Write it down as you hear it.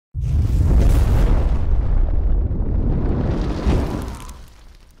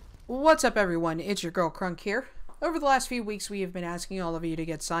What's up everyone, it's your girl Crunk here. Over the last few weeks we have been asking all of you to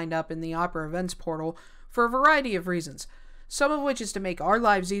get signed up in the Opera Events portal for a variety of reasons. Some of which is to make our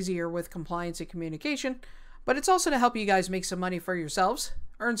lives easier with compliance and communication, but it's also to help you guys make some money for yourselves,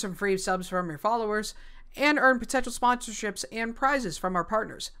 earn some free subs from your followers, and earn potential sponsorships and prizes from our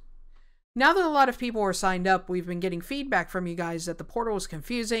partners. Now that a lot of people are signed up, we've been getting feedback from you guys that the portal is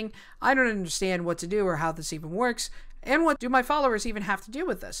confusing, I don't understand what to do or how this even works, and what do my followers even have to do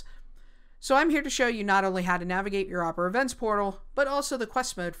with this? So I'm here to show you not only how to navigate your Opera Events portal, but also the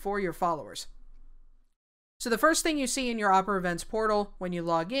quest mode for your followers. So the first thing you see in your Opera Events portal when you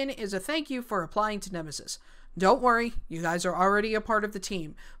log in is a thank you for applying to Nemesis. Don't worry, you guys are already a part of the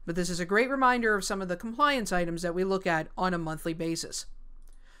team, but this is a great reminder of some of the compliance items that we look at on a monthly basis.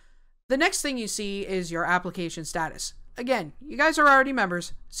 The next thing you see is your application status. Again, you guys are already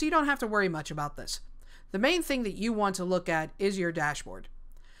members, so you don't have to worry much about this. The main thing that you want to look at is your dashboard.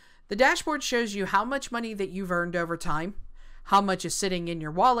 The dashboard shows you how much money that you've earned over time, how much is sitting in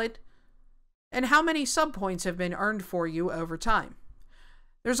your wallet, and how many sub points have been earned for you over time.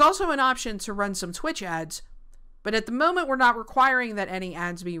 There's also an option to run some Twitch ads, but at the moment we're not requiring that any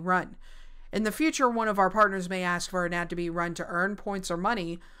ads be run. In the future, one of our partners may ask for an ad to be run to earn points or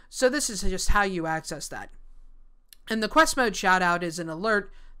money, so this is just how you access that. And the quest mode shoutout is an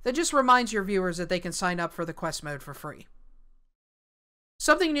alert that just reminds your viewers that they can sign up for the quest mode for free.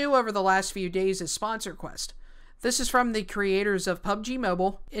 Something new over the last few days is Sponsor Quest. This is from the creators of PUBG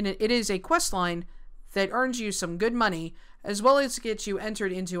Mobile, and it is a quest line that earns you some good money, as well as gets you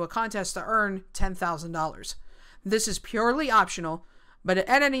entered into a contest to earn $10,000. This is purely optional, but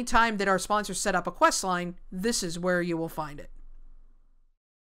at any time that our sponsors set up a quest line, this is where you will find it.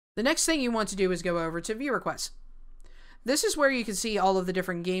 The next thing you want to do is go over to View Requests. This is where you can see all of the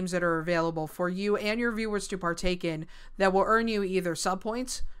different games that are available for you and your viewers to partake in that will earn you either sub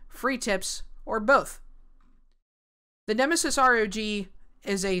points, free tips, or both. The Nemesis ROG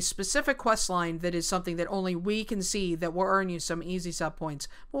is a specific quest line that is something that only we can see that will earn you some easy sub points.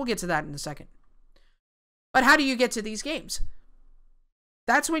 We'll get to that in a second. But how do you get to these games?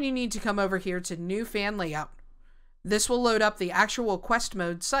 That's when you need to come over here to New Fan Layout. This will load up the actual quest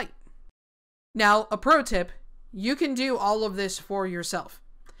mode site. Now, a pro tip, you can do all of this for yourself.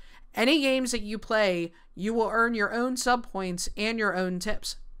 Any games that you play, you will earn your own sub points and your own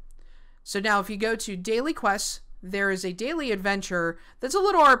tips. So now if you go to Daily Quests, there is a daily adventure that's a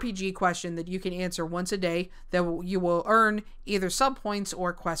little RPG question that you can answer once a day that you will earn either sub points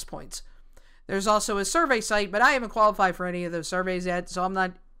or quest points. There's also a survey site, but I haven't qualified for any of those surveys yet, so I'm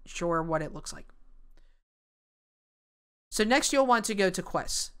not sure what it looks like. So next you'll want to go to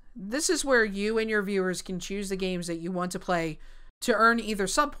Quests. This is where you and your viewers can choose the games that you want to play to earn either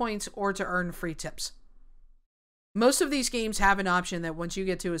sub points or to earn free tips. Most of these games have an option that once you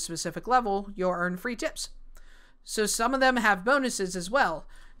get to a specific level, you'll earn free tips. So some of them have bonuses as well.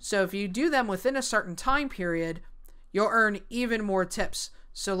 So if you do them within a certain time period, you'll earn even more tips.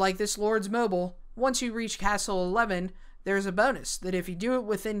 So like this Lord's Mobile, once you reach Castle 11, there's a bonus that if you do it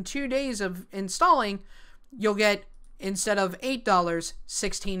within 2 days of installing, you'll get, instead of $8,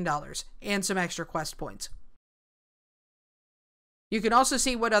 $16 and some extra quest points. You can also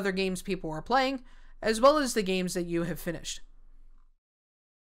see what other games people are playing, as well as the games that you have finished.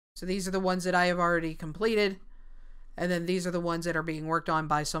 So these are the ones that I have already completed, and then these are the ones that are being worked on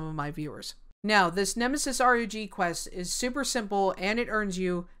by some of my viewers. Now, this Nemesis ROG quest is super simple and it earns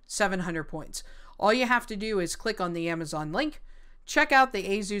you 700 points. All you have to do is click on the Amazon link, check out the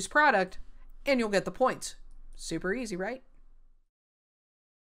Asus product, and you'll get the points. Super easy, right?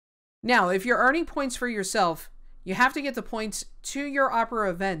 Now, if you're earning points for yourself, you have to get the points to your Opera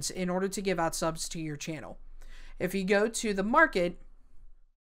events in order to give out subs to your channel. If you go to the market,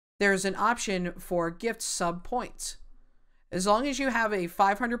 there's an option for gift sub points. As long as you have a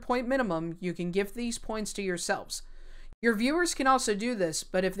 500 point minimum, you can gift these points to yourselves. Your viewers can also do this,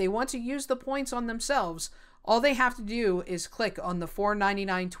 but if they want to use the points on themselves, all they have to do is click on the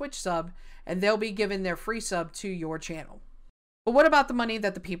 $4.99 Twitch sub and they'll be given their free sub to your channel. But what about the money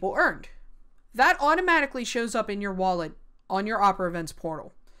that the people earned? That automatically shows up in your wallet on your Opera Events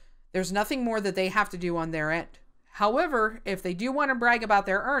portal. There's nothing more that they have to do on their end. However, if they do want to brag about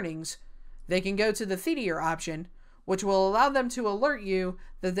their earnings, they can go to the Theater option, which will allow them to alert you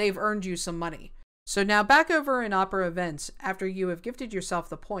that they've earned you some money. So now back over in Opera Events, after you have gifted yourself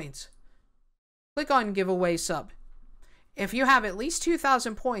the points, click on Giveaway Sub. If you have at least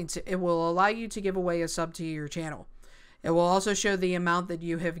 2,000 points, it will allow you to give away a sub to your channel. It will also show the amount that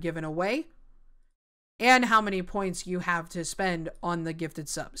you have given away and how many points you have to spend on the gifted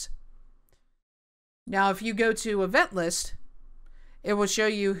subs. Now, if you go to Event List, It will show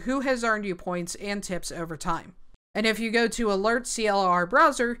you who has earned you points and tips over time. And if you go to Alert CLR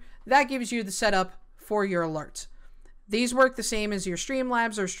browser, that gives you the setup for your alerts. These work the same as your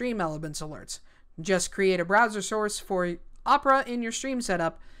Streamlabs or Stream Elements alerts. Just create a browser source for Opera in your stream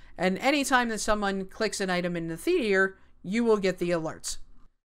setup, and anytime that someone clicks an item in the theater, you will get the alerts.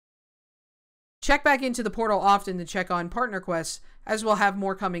 Check back into the portal often to check on partner quests, as we'll have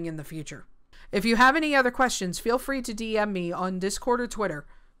more coming in the future. If you have any other questions, feel free to DM me on Discord or Twitter,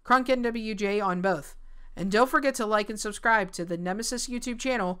 CrunkNWJ on both. And don't forget to like and subscribe to the Nemesis YouTube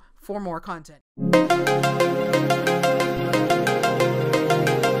channel for more content.